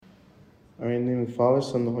All right, in the name of the Father,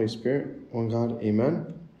 Son, and the Holy Spirit, one God,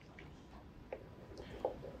 amen.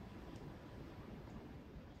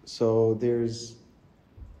 So there's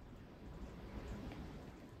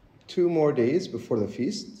 2 more days before the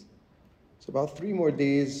feast. It's about 3 more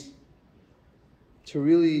days to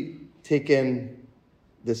really take in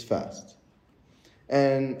this fast.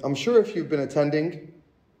 And I'm sure if you've been attending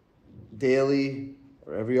daily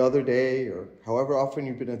or every other day or however often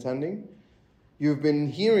you've been attending, you've been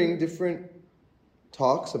hearing different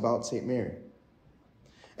talks about St. Mary.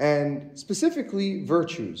 And specifically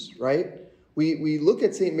virtues, right? We look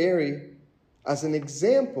at St. Mary as an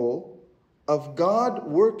example of God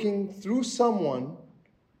working through someone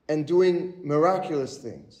and doing miraculous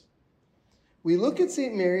things. We look at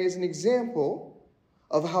St. Mary as an example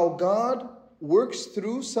of how God works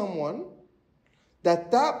through someone,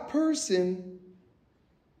 that person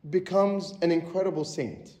becomes an incredible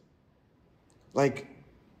saint. Like,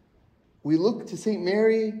 we look to St.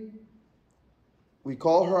 Mary, we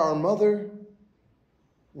call her our mother.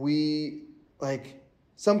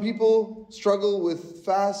 Some people struggle with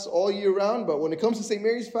fasts all year round, but when it comes to St.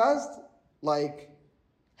 Mary's fast,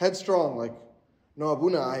 headstrong, no,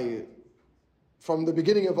 Abuna, from the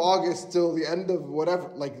beginning of August till the end of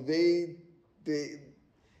whatever,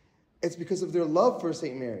 it's because of their love for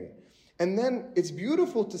St. Mary. And then it's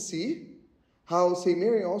beautiful to see how St.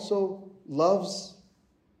 Mary also loves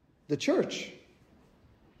the church.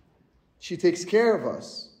 She takes care of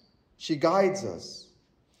us. She guides us.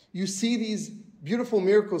 You see these beautiful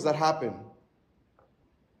miracles that happen.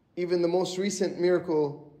 Even the most recent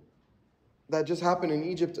miracle that just happened in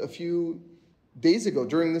Egypt a few days ago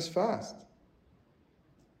during this fast.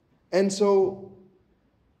 And so,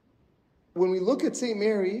 when we look at St.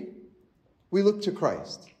 Mary, we look to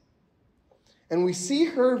Christ. And we see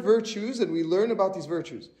her virtues and we learn about these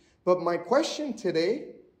virtues. But my question today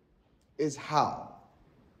is how?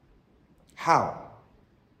 How?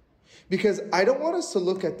 Because I don't want us to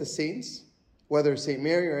look at the saints, whether St.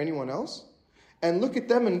 Mary or anyone else, and look at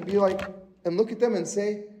them and look at them and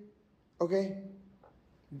say, okay,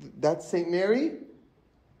 that's St. Mary.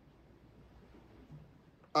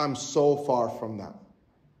 I'm so far from that.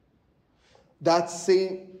 That's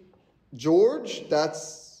St. George,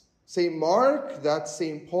 that's St. Mark, that's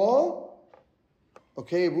St. Paul.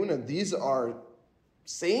 Okay, Abuna, these are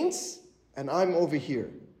saints, and I'm over here.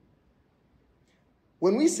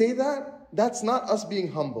 When we say that, that's not us being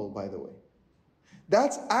humble, by the way.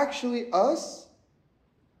 That's actually us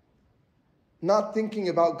not thinking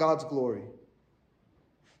about God's glory.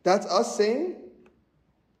 That's us saying,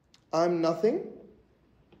 I'm nothing,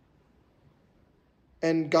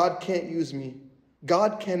 and God can't use me.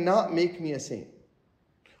 God cannot make me a saint.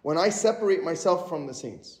 When I separate myself from the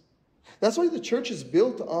saints. That's why the church is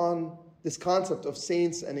built on this concept of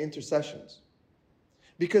saints and intercessions.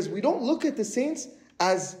 Because we don't look at the saints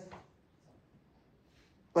as,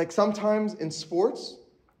 sometimes in sports,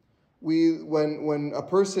 when a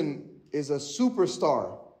person is a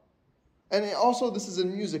superstar, and also this is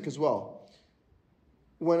in music as well.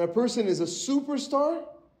 When a person is a superstar,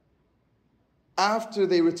 after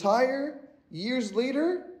they retire, years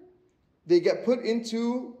later, they get put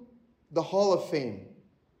into the Hall of Fame.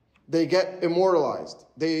 They get immortalized.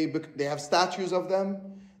 They have statues of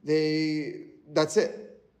them. That's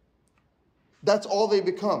it. That's all they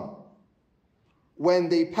become. When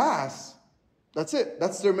they pass, that's it.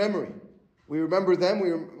 That's their memory. We remember them.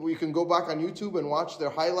 We can go back on YouTube and watch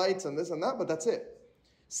their highlights and this and that, but that's it.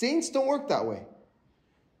 Saints don't work that way.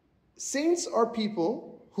 Saints are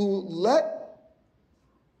people who let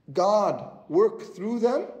God work through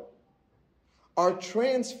them, are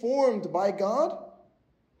transformed by God,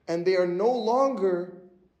 and they are no longer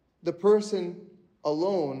the person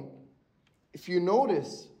alone. If you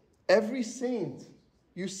notice, every saint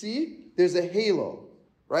you see, there's a halo,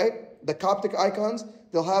 right? The Coptic icons,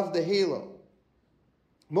 they'll have the halo.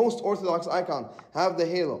 Most Orthodox icons have the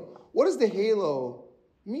halo. What does the halo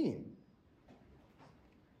mean?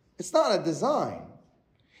 It's not a design.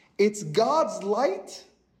 It's God's light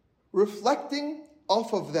reflecting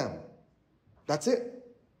off of them. That's it.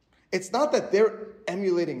 It's not that they're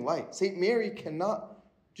emulating light. St. Mary cannot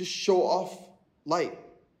just show off light.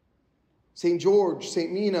 St. George, St.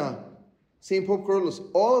 Mina, St. Pope Carlos,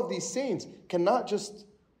 all of these saints cannot just,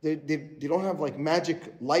 they don't have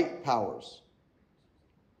magic light powers.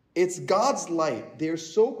 It's God's light. They're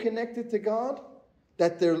so connected to God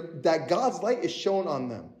that God's light is shown on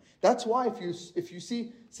them. That's why if you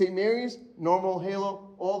see St. Mary's normal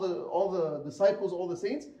halo, all the disciples, all the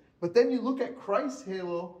saints, but then you look at Christ's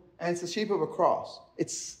halo and it's the shape of a cross.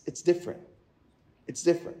 It's different. It's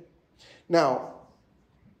different. Now,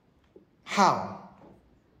 How?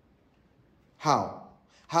 How?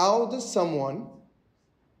 How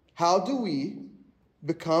do we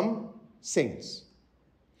become saints?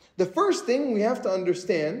 The first thing we have to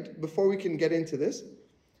understand before we can get into this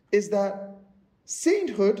is that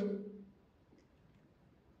sainthood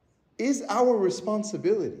is our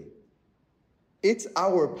responsibility. It's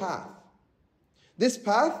our path. This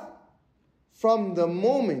path, from the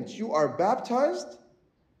moment you are baptized,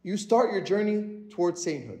 you start your journey towards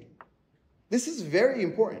sainthood. This is very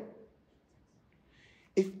important.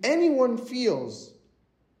 If anyone feels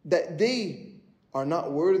that they are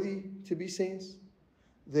not worthy to be saints,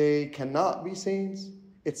 they cannot be saints,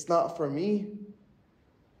 it's not for me,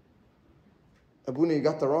 Abuna, you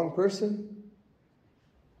got the wrong person.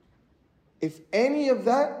 If any of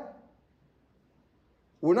that,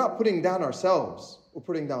 we're not putting down ourselves, we're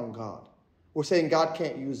putting down God. We're saying God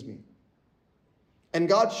can't use me. And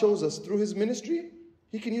God shows us through his ministry,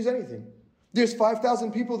 he can use anything. There's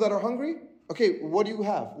 5,000 people that are hungry. Okay, what do you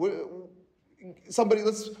have?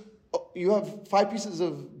 You have 5 pieces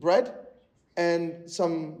of bread and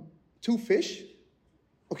 2 fish.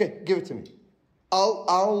 Okay, give it to me.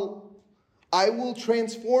 I will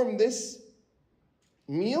transform this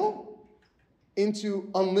meal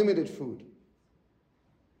into unlimited food.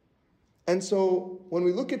 And so when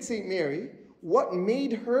we look at Saint Mary, what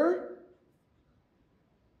made her,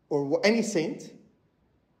 or any saint,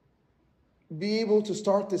 be able to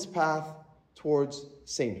start this path towards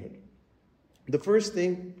sainthood? The first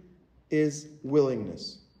thing is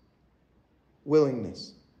willingness.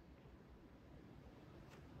 Willingness.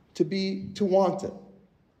 To want it.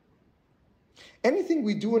 Anything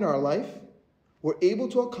we do in our life, we're able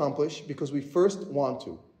to accomplish because we first want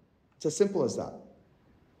to. It's as simple as that.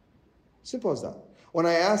 Simple as that. When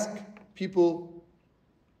I ask people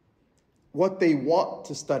what they want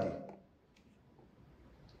to study,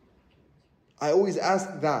 I always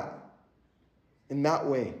ask that in that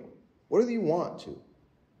way. What do you want to?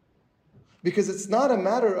 Because it's not a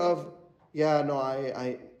matter of,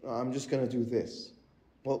 I'm just going to do this.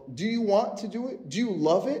 Well, do you want to do it? Do you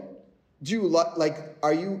love it? Do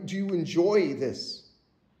you enjoy this?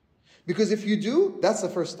 Because if you do, that's the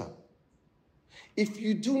first step. If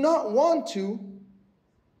you do not want to,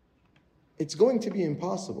 it's going to be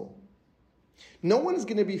impossible. No one is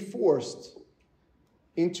going to be forced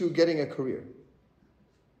into getting a career,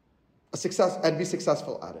 and be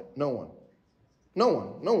successful at it. No one. No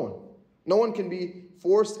one can be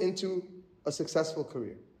forced into a successful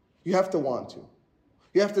career. You have to want to.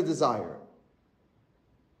 You have to desire it.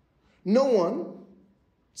 No one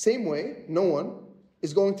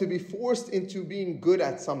is going to be forced into being good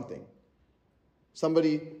at something.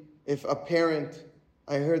 If a parent,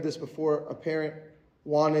 I heard this before, a parent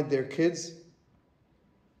wanted their kids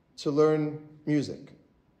to learn music.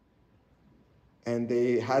 And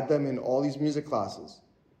they had them in all these music classes.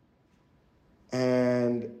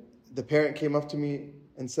 And the parent came up to me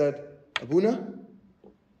and said, Abuna,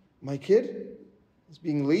 my kid is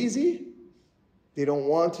being lazy. They don't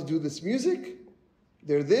want to do this music.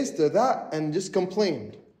 They're this, they're that, and just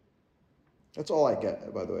complained. That's all I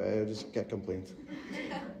get, by the way. I just get complaints.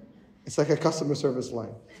 It's like a customer service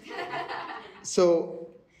line. So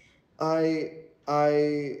I'm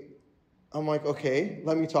like, okay,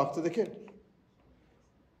 let me talk to the kid.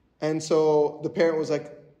 And so the parent was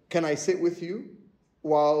like, can I sit with you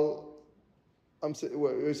while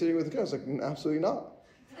you're sitting with the kid? I was like, absolutely not.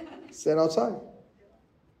 Stand outside.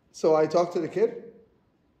 So I talked to the kid,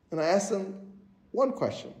 and I asked him one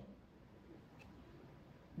question.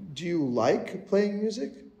 Do you like playing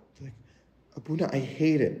music? He's like, Abuna, I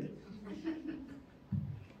hate it. I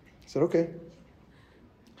said, okay.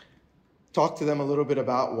 Talked to them a little bit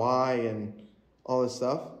about why and all this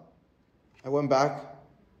stuff. I went back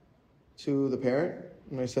to the parent,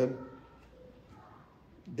 and I said,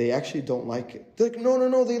 they actually don't like it. They're like,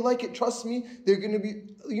 no, they like it. Trust me. They're going to be,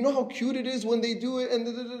 you know how cute it is when they do it, and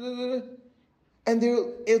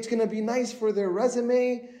it's going to be nice for their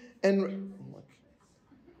resume. And I'm like,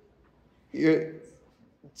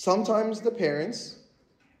 sometimes the parents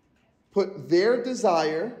put their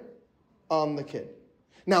desire on the kid.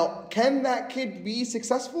 Now, can that kid be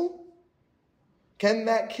successful? Can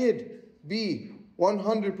that kid be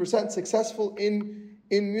 100% successful in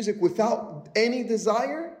music without any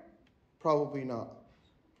desire? Probably not.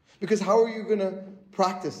 Because how are you going to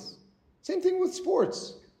practice? Same thing with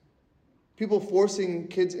sports. People forcing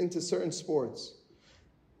kids into certain sports.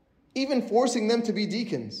 Even forcing them to be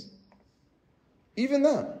deacons. Even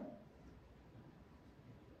that.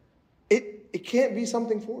 It can't be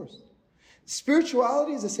something forced.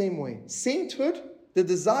 Spirituality is the same way. Sainthood, the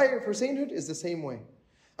desire for sainthood is the same way.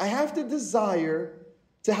 I have to desire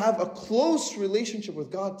to have a close relationship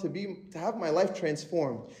with God, to have my life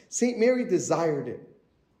transformed. St. Mary desired it.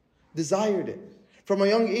 Desired it. From a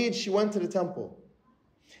young age, she went to the temple.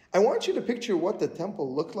 I want you to picture what the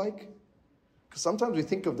temple looked like. Because sometimes we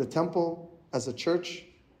think of the temple as a church.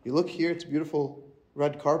 You look here, it's beautiful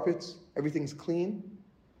red carpets. Everything's clean.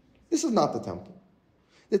 This is not the temple.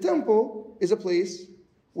 The temple is a place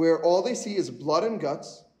where all they see is blood and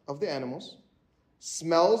guts of the animals,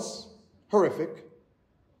 smells horrific,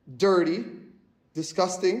 dirty,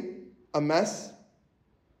 disgusting, a mess.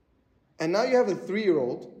 And now you have a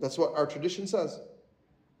 3-year-old, that's what our tradition says.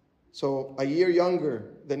 So a year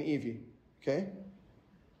younger than Evie, okay?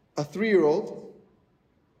 A 3-year-old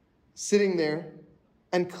sitting there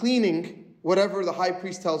and cleaning whatever the high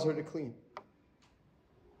priest tells her to clean.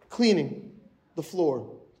 Cleaning the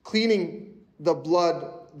floor, cleaning the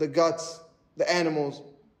blood, the guts, the animals,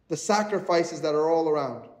 the sacrifices that are all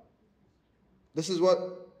around. This is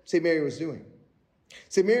what St. Mary was doing.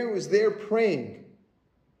 St. Mary was there praying,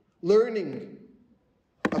 learning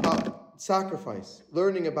about sacrifice,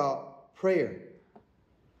 learning about prayer.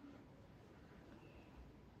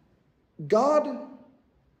 God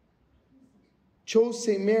chose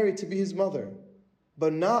St. Mary to be his mother,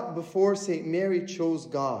 but not before St. Mary chose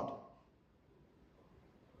God.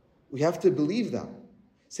 We have to believe that.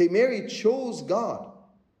 St. Mary chose God.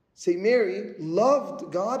 St. Mary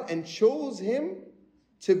loved God and chose him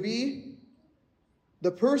to be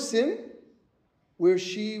the person where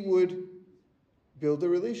she would build a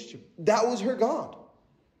relationship. That was her God.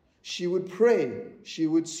 She would pray. She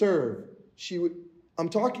would serve. I'm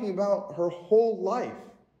talking about her whole life.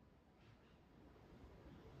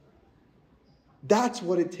 That's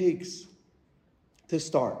what it takes to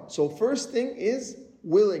start. So first thing is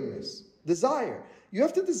willingness, desire. You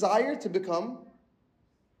have to desire to become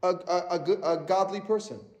a godly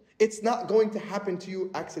person. It's not going to happen to you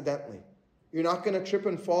accidentally. You're not going to trip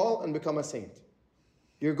and fall and become a saint.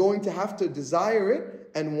 You're going to have to desire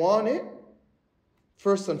it and want it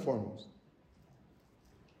first and foremost.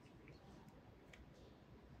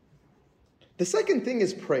 The second thing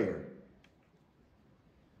is prayer.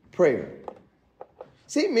 Prayer.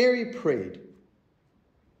 St. Mary prayed.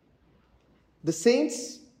 The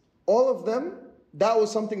saints, all of them, that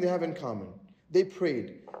was something they have in common. They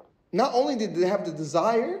prayed. Not only did they have the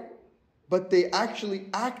desire, but they actually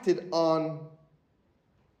acted on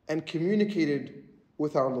and communicated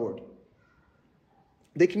with our Lord.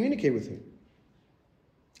 They communicate with him.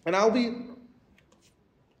 And I'll be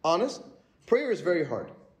honest, prayer is very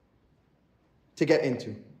hard to get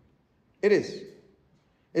into. It is.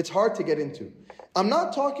 It's hard to get into. I'm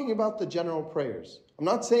not talking about the general prayers. I'm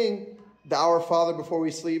not saying the Our Father before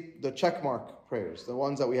we sleep, the checkmark prayers, the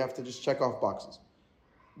ones that we have to just check off boxes.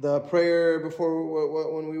 The prayer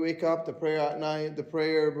before when we wake up, the prayer at night, the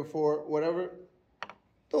prayer before whatever.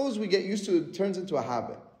 Those we get used to, it turns into a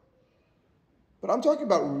habit. But I'm talking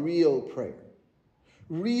about real prayer.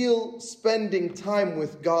 Real spending time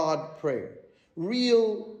with God prayer.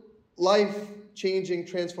 Real life-changing,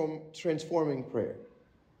 transforming prayer.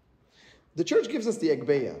 The church gives us the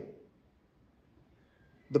Agbeya,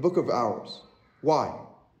 the book of hours. Why?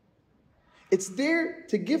 It's there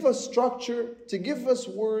to give us structure, to give us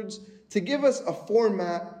words, to give us a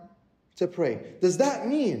format to pray. Does that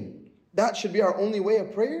mean that should be our only way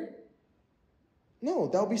of prayer? No,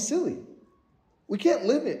 that would be silly. We can't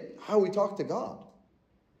limit how we talk to God.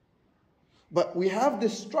 But we have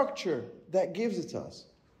this structure that gives it to us.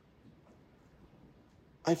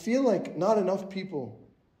 I feel like not enough people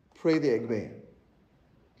pray the Agbeya.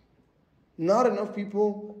 Not enough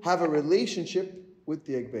people have a relationship with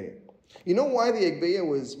the Agbeya. You know why the Agbeya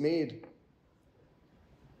was made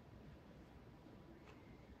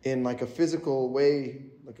in like a physical way,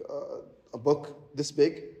 like a book this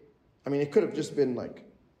big? I mean, it could have just been like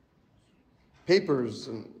papers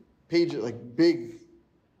and pages, like big.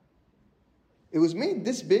 It was made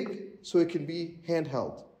this big so it could be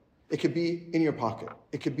handheld. It could be in your pocket.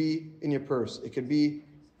 It could be in your purse. It could be,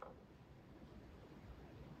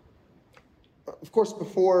 of course,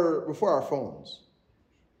 before our phones.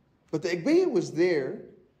 But the Agbeya was there,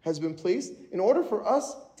 has been placed, in order for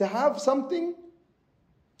us to have something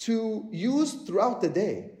to use throughout the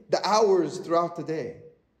day, the hours throughout the day.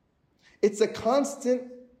 It's a constant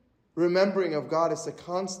remembering of God. It's a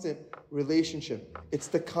constant relationship. It's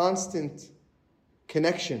the constant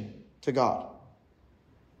connection to God.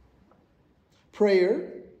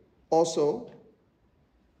 Prayer also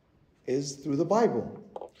is through the Bible.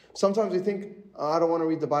 Sometimes we think, I don't want to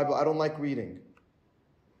read the Bible. I don't like reading.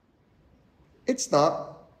 It's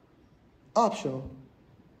not optional.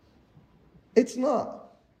 It's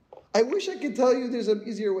not. I wish I could tell you there's an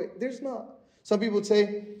easier way. There's not. Some people would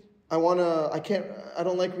say, I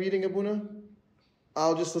don't like reading, Abuna.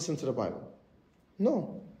 I'll just listen to the Bible.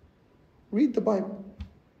 No. Read the Bible.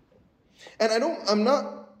 And I'm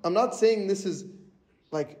not saying this is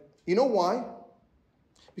like, you know why?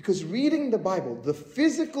 Because reading the Bible, the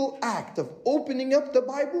physical act of opening up the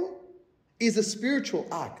Bible is a spiritual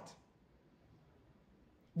act.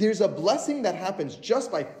 There's a blessing that happens just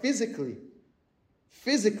by physically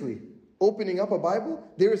opening up a Bible.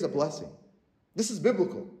 There is a blessing. This is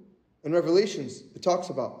biblical. In Revelations, it talks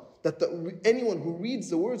about that anyone who reads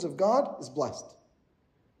the words of God is blessed.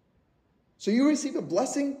 So you receive a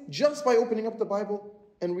blessing just by opening up the Bible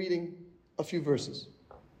and reading a few verses.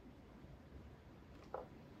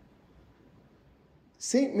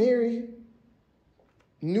 Saint Mary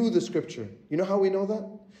knew the scripture. You know how we know that?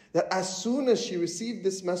 That as soon as she received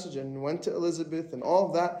this message and went to Elizabeth and all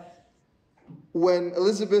of that, when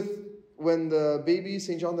the baby,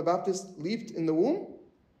 St. John the Baptist, leaped in the womb,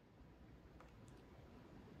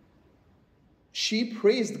 she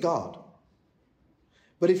praised God.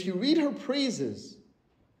 But if you read her praises,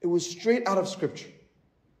 it was straight out of Scripture.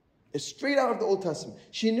 It's straight out of the Old Testament.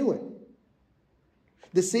 She knew it.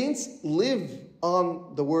 The saints live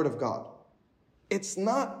on the Word of God. It's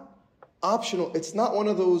not optional. It's not one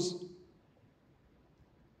of those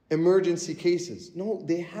emergency cases. No,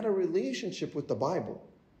 they had a relationship with the Bible.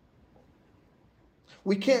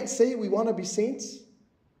 We can't say we want to be saints.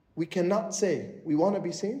 We cannot say we want to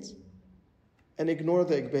be saints and ignore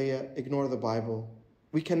the Igbeya, ignore the Bible.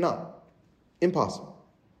 We cannot. Impossible.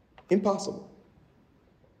 Impossible.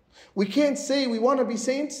 We can't say we want to be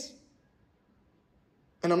saints.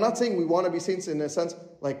 And I'm not saying we want to be saints in a sense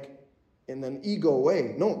like in an ego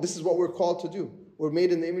way. No, this is what we're called to do. We're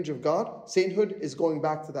made in the image of God. Sainthood is going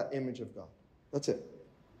back to that image of God. That's it.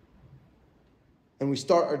 And we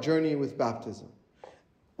start our journey with baptism.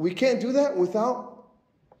 We can't do that without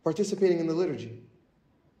participating in the liturgy.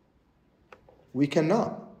 We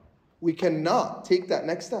cannot. We cannot take that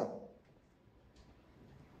next step.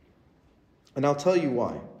 And I'll tell you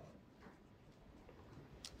why.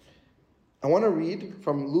 I want to read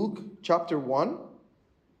from Luke chapter 1,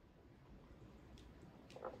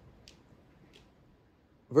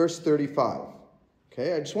 verse 35.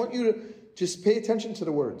 Okay, I just want you to just pay attention to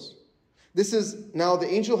the words. This is, now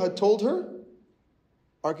the angel had told her,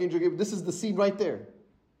 Archangel Gabriel, this is the scene right there.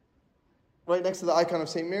 Right next to the icon of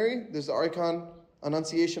St. Mary, there's the icon,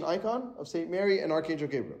 Annunciation icon of St. Mary and Archangel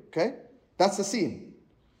Gabriel. Okay? That's the scene.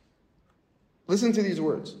 Listen to these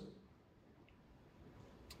words.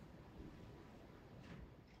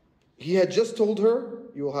 He had just told her,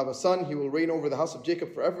 you will have a son, he will reign over the house of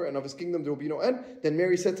Jacob forever, and of his kingdom there will be no end. Then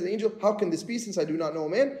Mary said to the angel, how can this be since I do not know a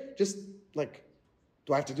man? Just like,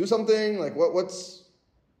 do I have to do something? Like, what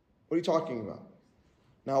are you talking about?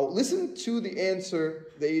 Now, listen to the answer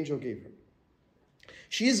the angel gave her.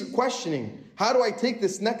 She's questioning, how do I take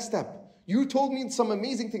this next step? You told me some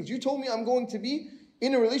amazing things. You told me I'm going to be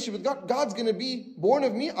in a relationship with God. God's going to be born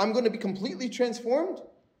of me. I'm going to be completely transformed.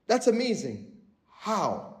 That's amazing.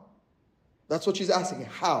 How? That's what she's asking.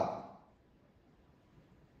 How?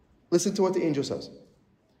 Listen to what the angel says.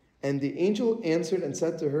 And the angel answered and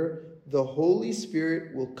said to her, the Holy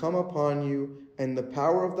Spirit will come upon you, and the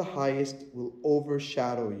power of the highest will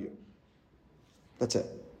overshadow you. That's it.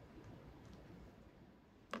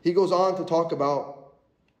 He goes on to talk about,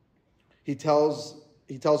 he tells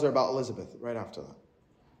her about Elizabeth right after that.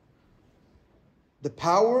 The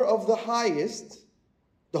power of the highest,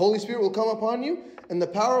 the Holy Spirit will come upon you, and the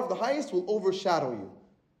power of the highest will overshadow you.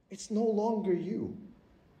 It's no longer you.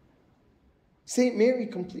 Saint Mary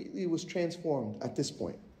completely was transformed at this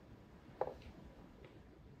point.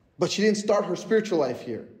 But she didn't start her spiritual life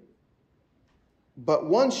here. But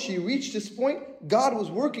once she reached this point, God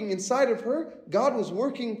was working inside of her. God was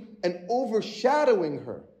working and overshadowing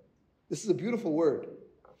her. This is a beautiful word.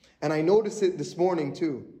 And I noticed it this morning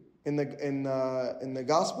too. In the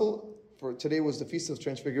gospel, for today was the Feast of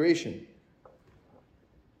Transfiguration.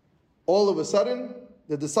 All of a sudden,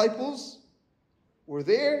 the disciples were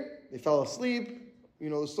there. They fell asleep.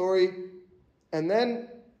 You know the story. And then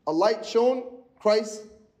a light shone. Christ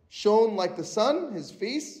shone like the sun, his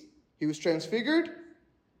face. He was transfigured.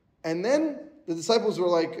 And then the disciples were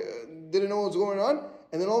like, didn't know what was going on.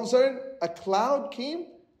 And then all of a sudden, a cloud came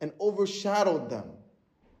and overshadowed them.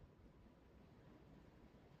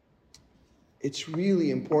 It's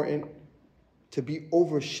really important to be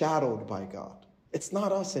overshadowed by God. It's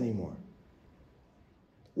not us anymore.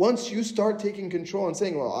 Once you start taking control and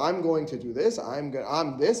saying, well, I'm going to do this, I'm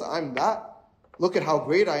this, I'm that, look at how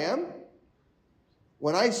great I am.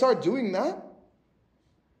 When I start doing that,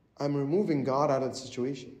 I'm removing God out of the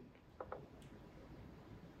situation.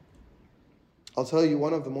 I'll tell you,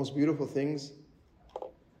 one of the most beautiful things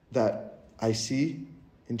that I see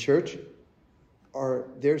in church are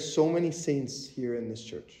there's so many saints here in this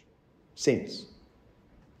church. Saints.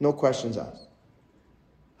 No questions asked.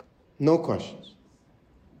 No questions.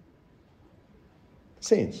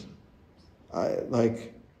 Saints.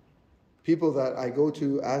 Like people that I go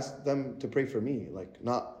to ask them to pray for me, like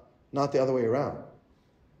not the other way around.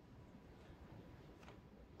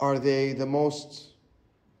 Are they the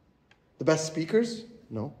best speakers?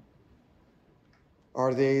 No.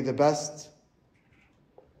 Are they the best?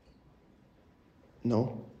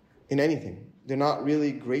 No. In anything. They're not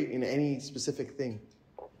really great in any specific thing.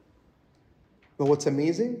 But what's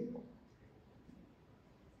amazing,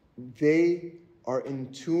 they are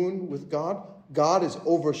in tune with God. God is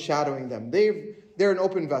overshadowing them. They're an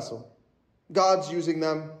open vessel. God's using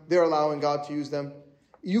them. They're allowing God to use them.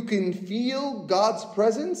 You can feel God's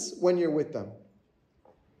presence when you're with them.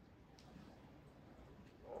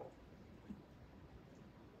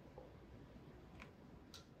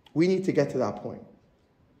 We need to get to that point.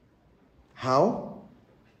 How?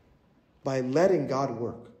 By letting God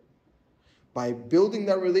work. By building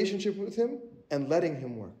that relationship with Him and letting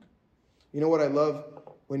Him work. You know what I love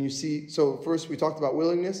when you see, so first we talked about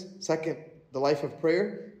willingness. Second, the life of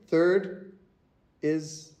prayer. Third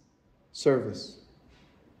is service.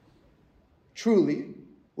 Truly,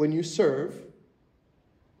 when you serve,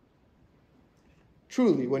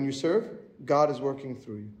 God is working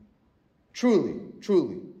through you. Truly.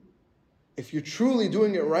 If you're truly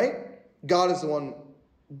doing it right, God is the one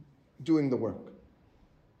doing the work.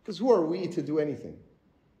 Because who are we to do anything?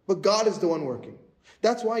 But God is the one working.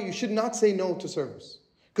 That's why you should not say no to service.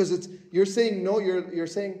 Because you're saying no, you're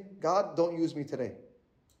saying, God, don't use me today.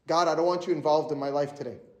 God, I don't want you involved in my life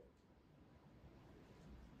today.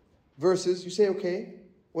 Versus you say, okay,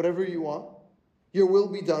 whatever you want, your will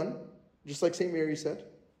be done, just like St. Mary said.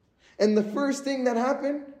 And the first thing that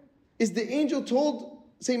happened is the angel told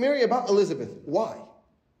St. Mary about Elizabeth. Why?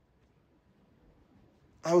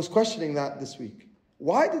 I was questioning that this week.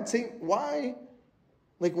 Was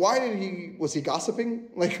he gossiping?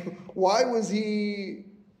 Why was he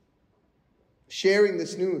sharing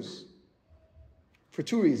this news? For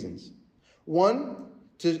two reasons. One,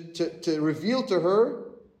 to reveal to her,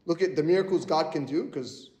 look at the miracles God can do,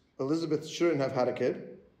 because Elizabeth shouldn't have had a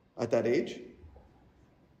kid at that age.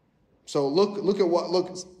 So look,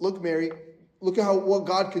 Mary, look at what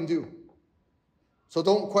God can do. So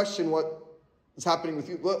don't question what is happening with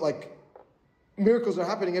you. Look, miracles are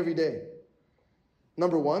happening every day.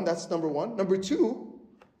 That's number one. Number two,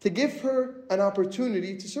 to give her an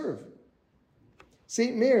opportunity to serve.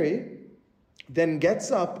 St. Mary then gets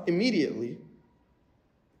up immediately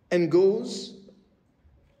and goes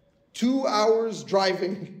 2 hours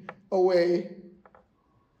driving away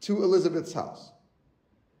to Elizabeth's house.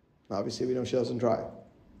 Obviously, we know she doesn't drive.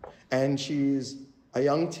 And she's a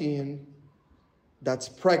young teen that's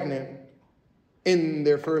pregnant in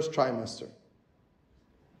their first trimester.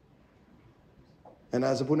 And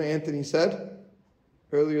as Abuna Anthony said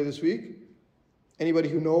earlier this week, anybody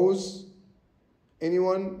who knows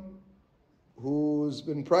anyone who's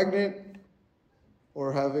been pregnant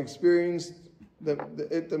or have experienced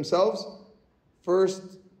it themselves,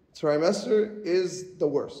 first trimester is the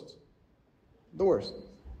worst. The worst.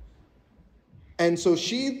 And so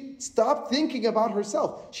she stopped thinking about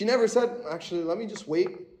herself. She never said, actually, let me just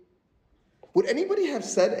wait. Would anybody have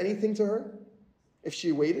said anything to her if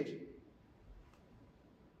she waited?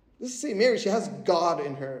 This is St. Mary. She has God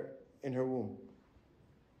in her womb.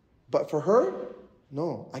 But for her,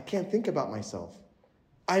 no, I can't think about myself.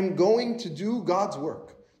 I'm going to do God's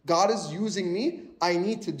work. God is using me. I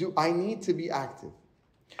need to be active.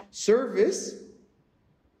 Service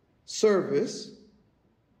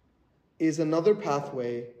is another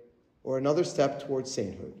pathway or another step towards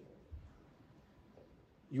sainthood.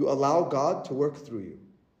 You allow God to work through you.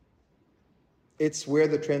 It's where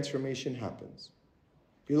the transformation happens.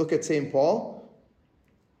 If you look at St. Paul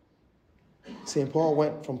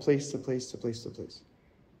went from place to place to place to place.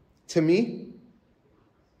 To me,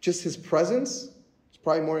 just his presence is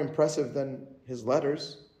probably more impressive than his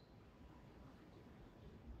letters.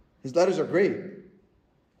 His letters are great,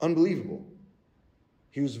 unbelievable.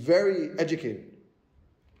 He was very educated.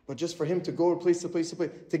 But just for him to go place to place to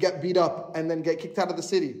place, to get beat up and then get kicked out of the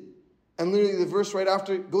city. And literally the verse right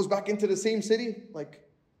after goes back into the same city,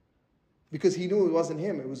 because he knew it wasn't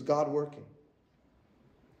him, it was God working.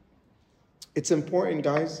 It's important,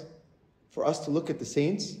 guys, for us to look at the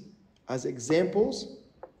saints as examples,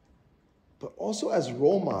 but also as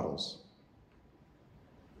role models.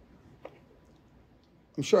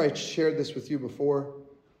 I'm sure I shared this with you before,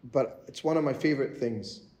 but it's one of my favorite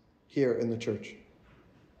things here in the church.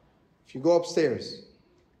 If you go upstairs,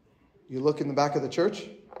 you look in the back of the church,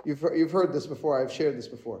 you've heard this before, I've shared this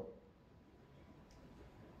before.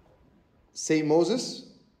 St. Moses,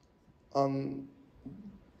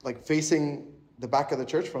 facing the back of the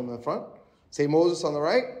church from the front, St. Moses on the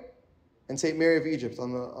right, and St. Mary of Egypt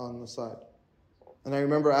on the side. And I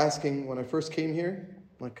remember asking when I first came here,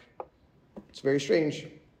 it's very strange.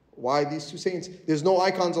 Why these two saints? There's no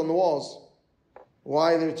icons on the walls.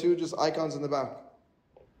 Why are there two just icons in the back?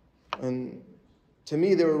 And to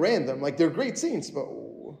me, they were random. They're great saints, but...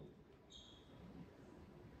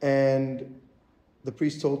 And the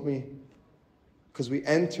priest told me, because we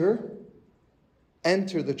enter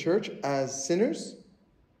the church as sinners,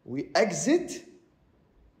 we exit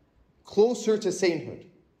closer to sainthood.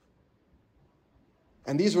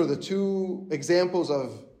 And these were the two examples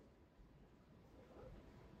of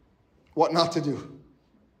what not to do.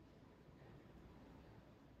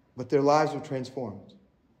 But their lives were transformed.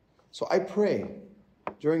 So I pray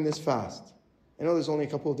during this fast, I know there's only a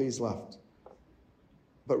couple of days left,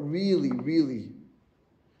 but really, really,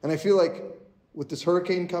 and I feel like with this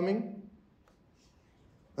hurricane coming,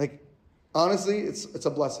 honestly, it's a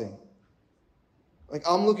blessing.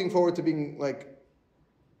 I'm looking forward to being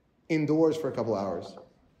indoors for a couple hours.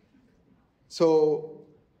 So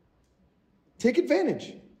take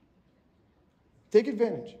advantage. Take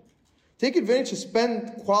advantage. Take advantage to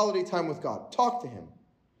spend quality time with God. Talk to Him.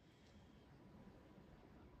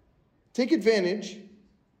 Take advantage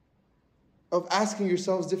of asking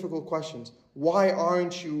yourselves difficult questions. Why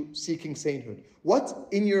aren't you seeking sainthood? What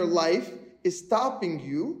in your life is stopping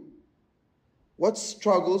you? What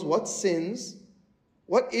struggles, what sins,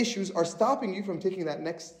 what issues are stopping you from taking that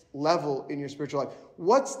next level in your spiritual life?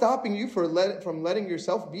 What's stopping you from letting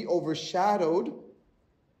yourself be overshadowed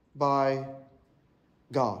by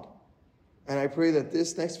God? And I pray that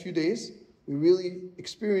this next few days, we really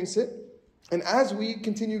experience it. And as we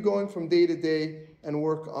continue going from day to day and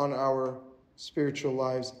work on our spiritual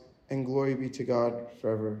lives, and glory be to God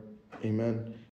forever. Amen.